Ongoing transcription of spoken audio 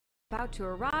About to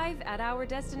arrive at our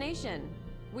destination.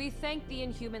 We thank the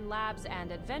Inhuman Labs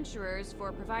and adventurers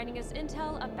for providing us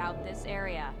intel about this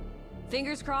area.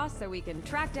 Fingers crossed that we can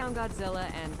track down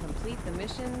Godzilla and complete the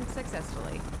mission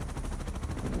successfully.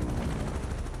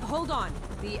 Hold on,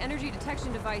 the energy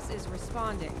detection device is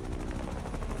responding.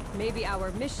 Maybe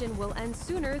our mission will end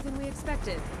sooner than we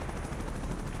expected.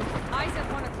 Eyes at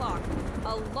 1 o'clock.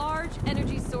 A large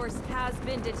energy source has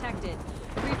been detected.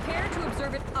 Prepare to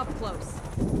observe it up close.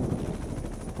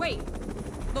 Wait,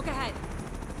 look ahead.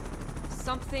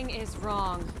 Something is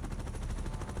wrong.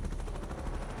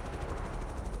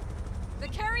 The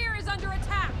carrier is under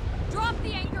attack! Drop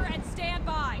the anchor and stand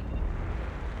by!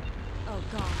 Oh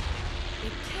god,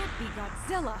 it can't be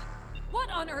Godzilla! What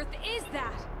on earth is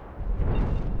that?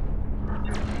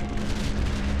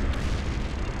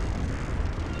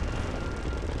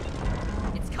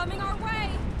 It's coming our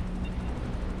way!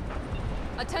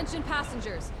 Attention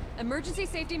passengers, emergency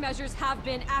safety measures have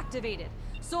been activated.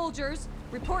 Soldiers,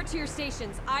 report to your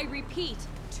stations. I repeat,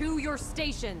 to your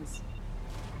stations.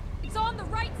 It's on the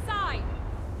right side!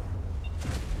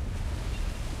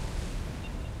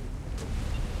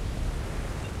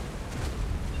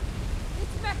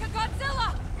 It's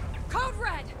Mechagodzilla! Code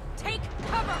Red, take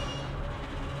cover!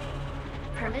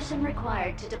 Permission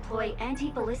required to deploy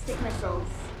anti-ballistic missiles.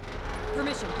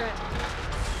 Permission granted.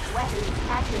 Weapons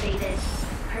activated.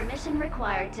 Permission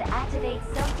required to activate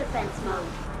self-defense mode.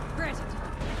 Granted.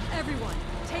 Everyone,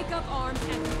 take up arms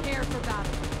and prepare for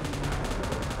battle.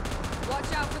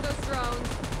 Watch out for those drones.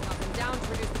 Knock them down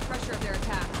to reduce the pressure of their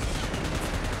attacks.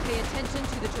 Pay attention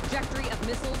to the trajectory of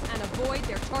missiles and avoid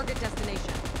their target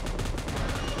destination.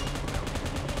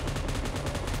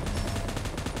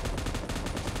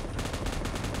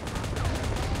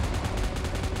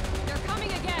 They're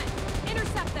coming again!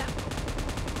 Intercept them!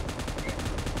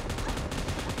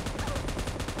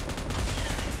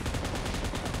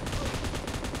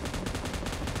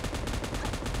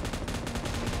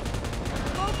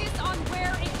 Focus on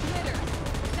where it glitters.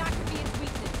 That could be its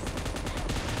weakness.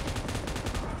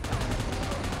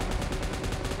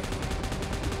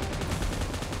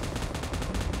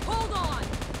 Hold on!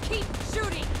 Keep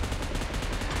shooting!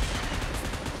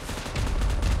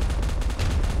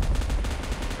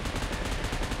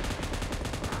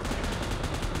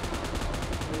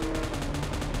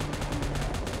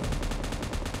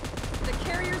 The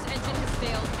carrier's engine has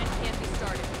failed and can't be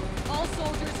started. All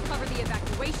soldiers cover the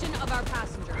evacuation of our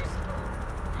passengers.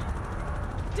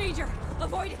 Danger!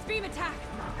 Avoid its beam attack!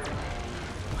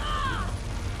 Ah!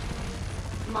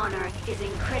 Monarch is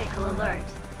in critical alert.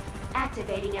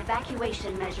 Activating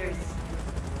evacuation measures.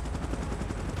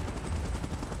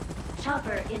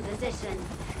 Chopper in position.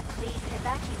 Please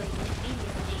evacuate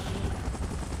immediately.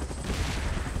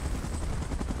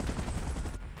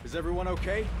 Is everyone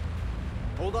okay?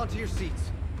 Hold on to your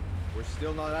seats. We're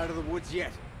still not out of the woods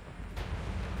yet.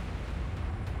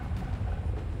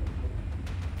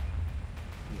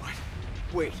 What?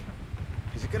 Wait.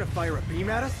 Is it gonna fire a beam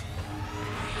at us?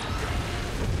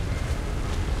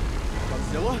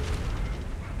 Godzilla?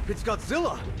 It's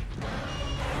Godzilla!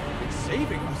 It's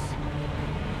saving us!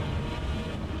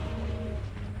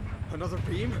 Another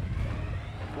beam?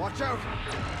 Watch out!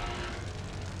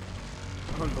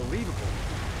 Unbelievable.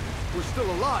 We're still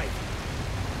alive!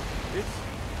 It's...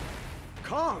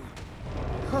 Kong!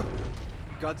 Huh.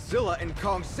 Godzilla and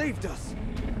Kong saved us!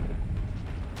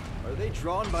 Are they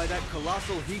drawn by that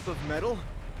colossal heap of metal?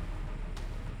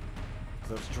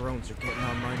 Those drones are getting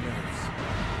on my nerves.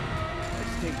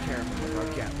 Let's take care of them with our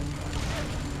Gatling gun.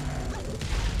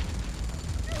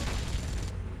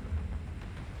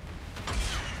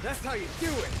 That's how you do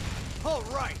it! All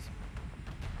right!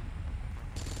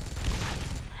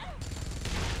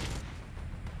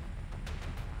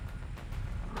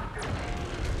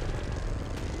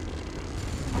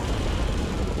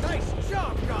 Nice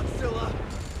job, Godzilla!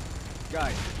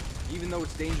 Guys, even though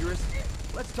it's dangerous,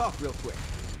 let's talk real quick.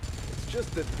 It's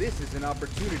just that this is an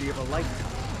opportunity of a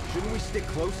lifetime. Shouldn't we stick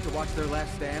close to watch their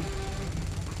last stand?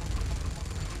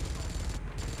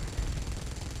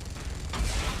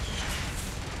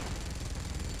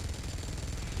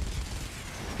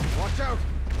 Watch out!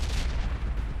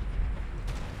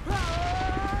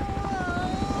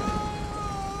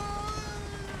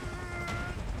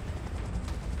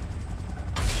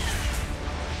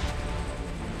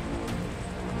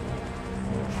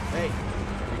 Hey,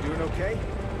 you doing okay?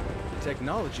 The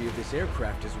technology of this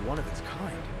aircraft is one of its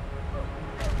kind.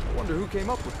 I wonder who came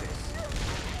up with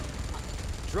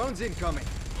this. Drones incoming.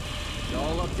 It's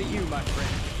all up to you, my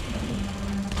friend.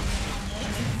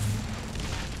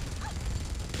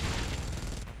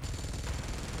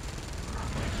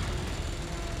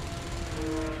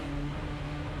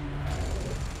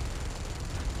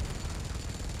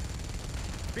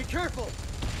 Be careful!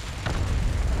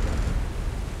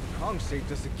 Kong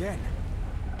saved us again.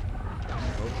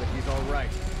 Hope that he's all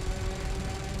right.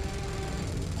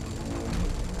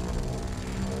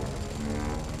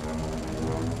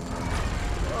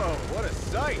 Whoa, what a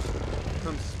sight!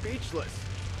 I'm speechless.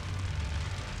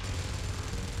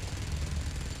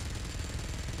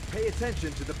 Pay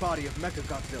attention to the body of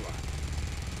Mechagodzilla.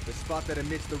 The spot that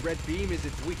emits the red beam is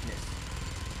its weakness.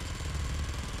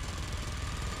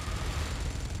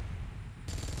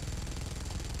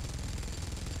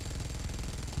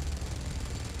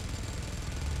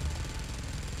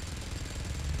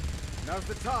 Now's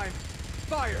the time.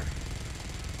 Fire!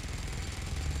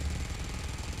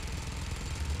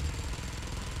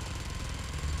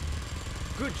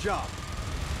 Good job.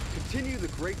 Continue the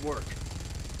great work.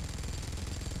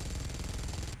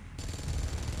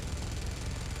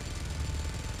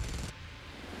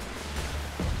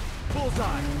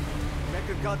 Bullseye!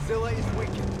 Mechagodzilla is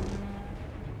weakened.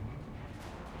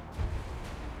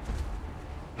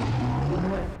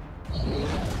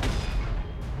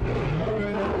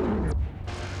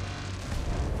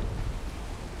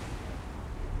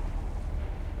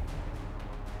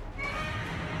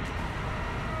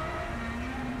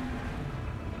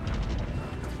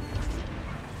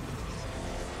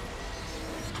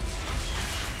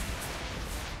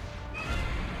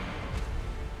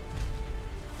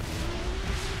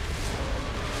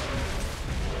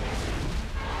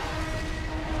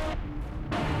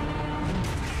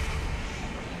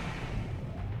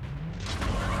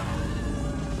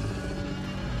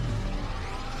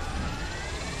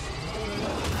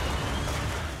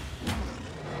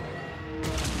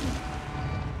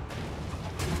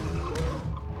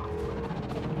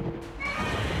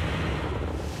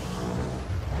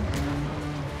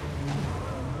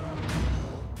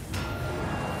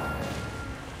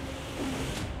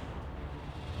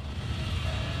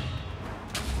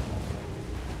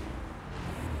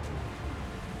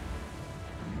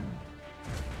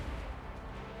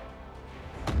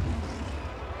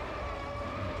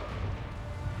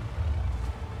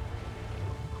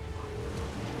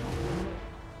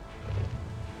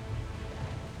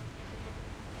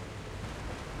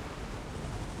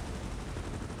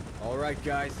 Alright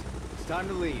guys, it's time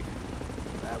to leave.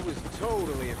 That was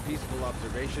totally a peaceful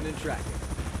observation and tracking.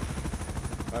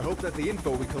 I hope that the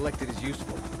info we collected is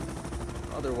useful.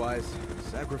 Otherwise,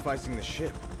 sacrificing the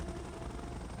ship.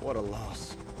 What a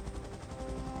loss.